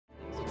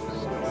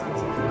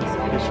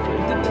history,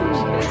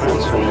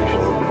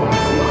 transformation.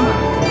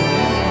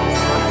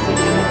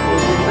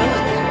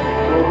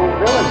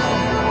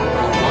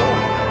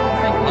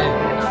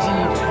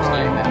 Any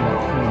time in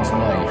McLuhan's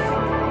life.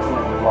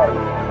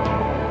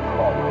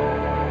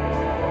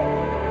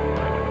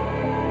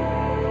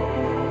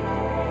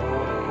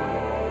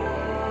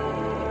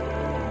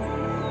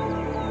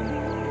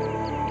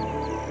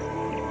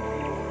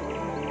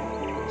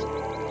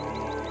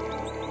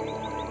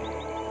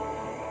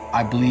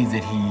 I believe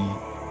that he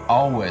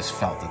always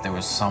felt that there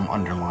was some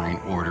underlying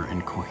order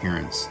and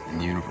coherence in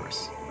the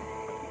universe.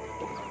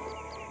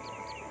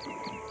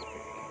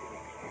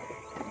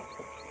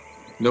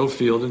 No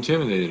field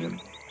intimidated him.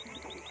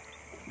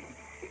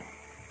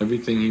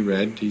 Everything he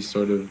read, he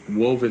sort of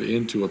wove it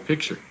into a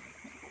picture.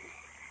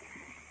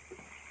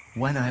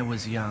 When I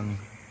was young,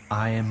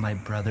 I and my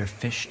brother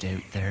fished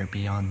out there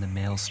beyond the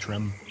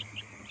maelstrom.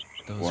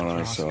 What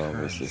I saw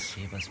was this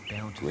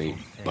great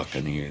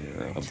buccaneer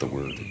of the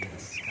word,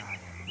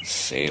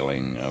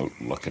 sailing out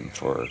looking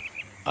for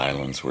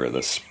islands where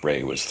the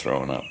spray was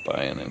thrown up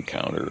by an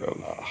encounter of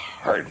a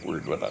hard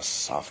word with a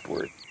soft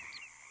word.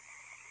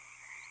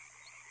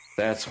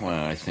 That's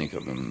why I think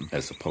of him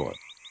as a poet.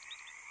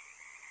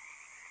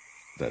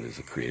 That is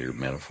a creator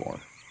metaphor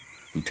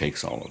who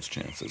takes all those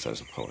chances as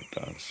a poet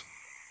does.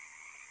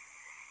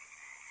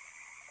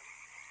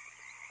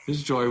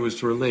 His joy was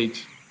to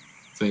relate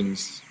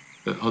things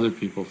that other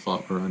people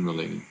thought were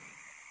unrelated.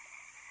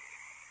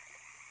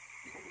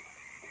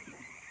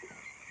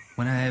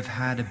 When I have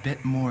had a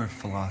bit more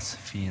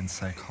philosophy and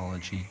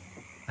psychology,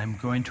 I'm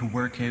going to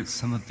work out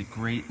some of the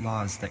great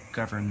laws that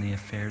govern the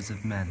affairs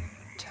of men,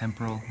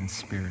 temporal and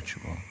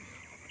spiritual.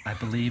 I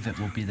believe it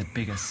will be the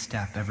biggest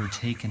step ever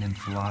taken in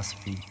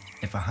philosophy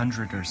if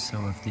 100 or so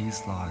of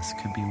these laws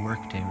could be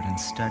worked out and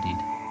studied.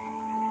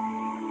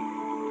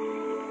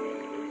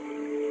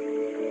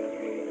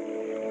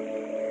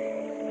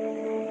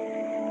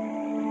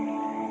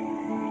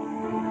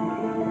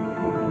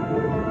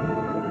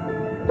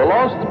 The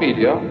laws of the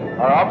media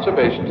are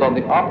observations on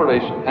the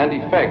operation and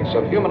effects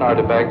of human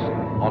artifacts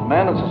on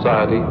man and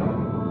society.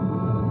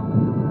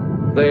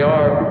 They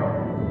are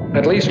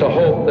at least a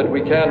hope that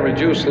we can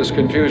reduce this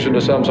confusion to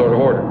some sort of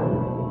order.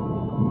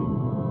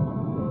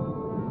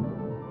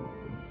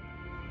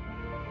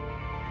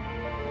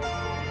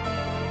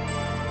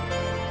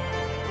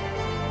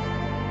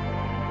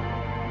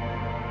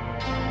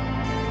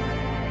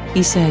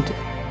 He said,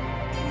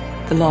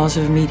 the laws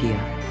of media,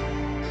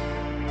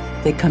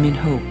 they come in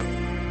hope,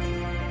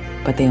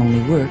 but they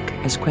only work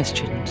as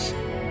questions.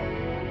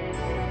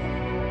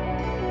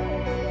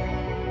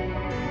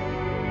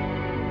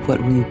 What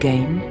will you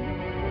gain?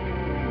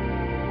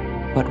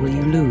 What will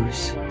you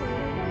lose?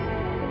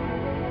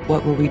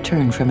 What will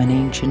return from an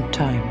ancient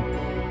time?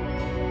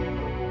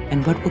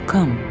 And what will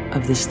come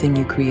of this thing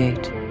you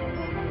create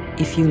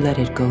if you let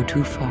it go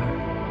too far?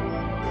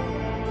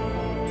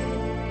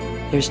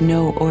 There's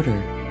no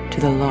order to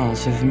the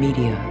laws of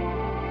media.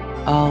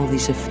 All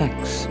these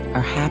effects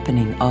are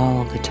happening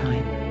all the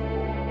time.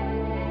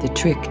 The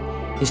trick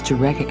is to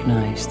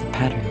recognize the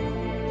pattern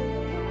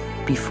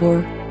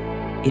before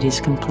it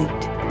is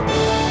complete.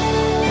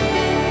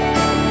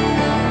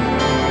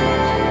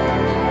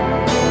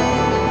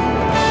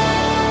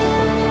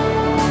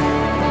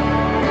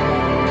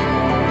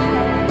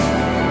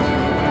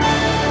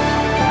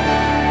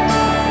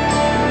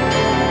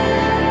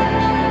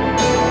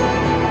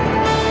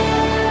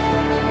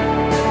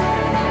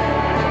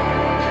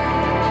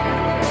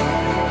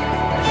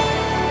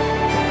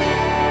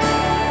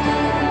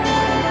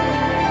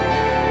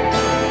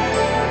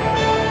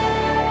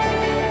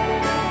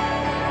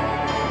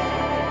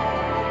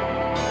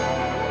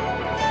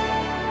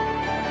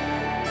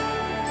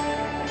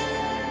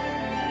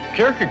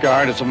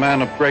 Kierkegaard is a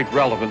man of great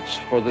relevance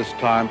for this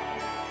time.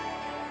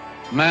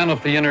 Man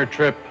of the inner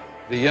trip,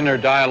 the inner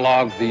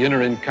dialogue, the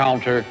inner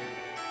encounter.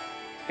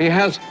 He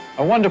has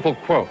a wonderful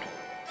quote.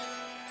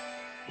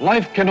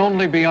 Life can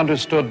only be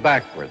understood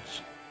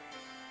backwards,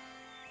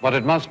 but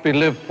it must be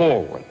lived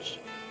forwards.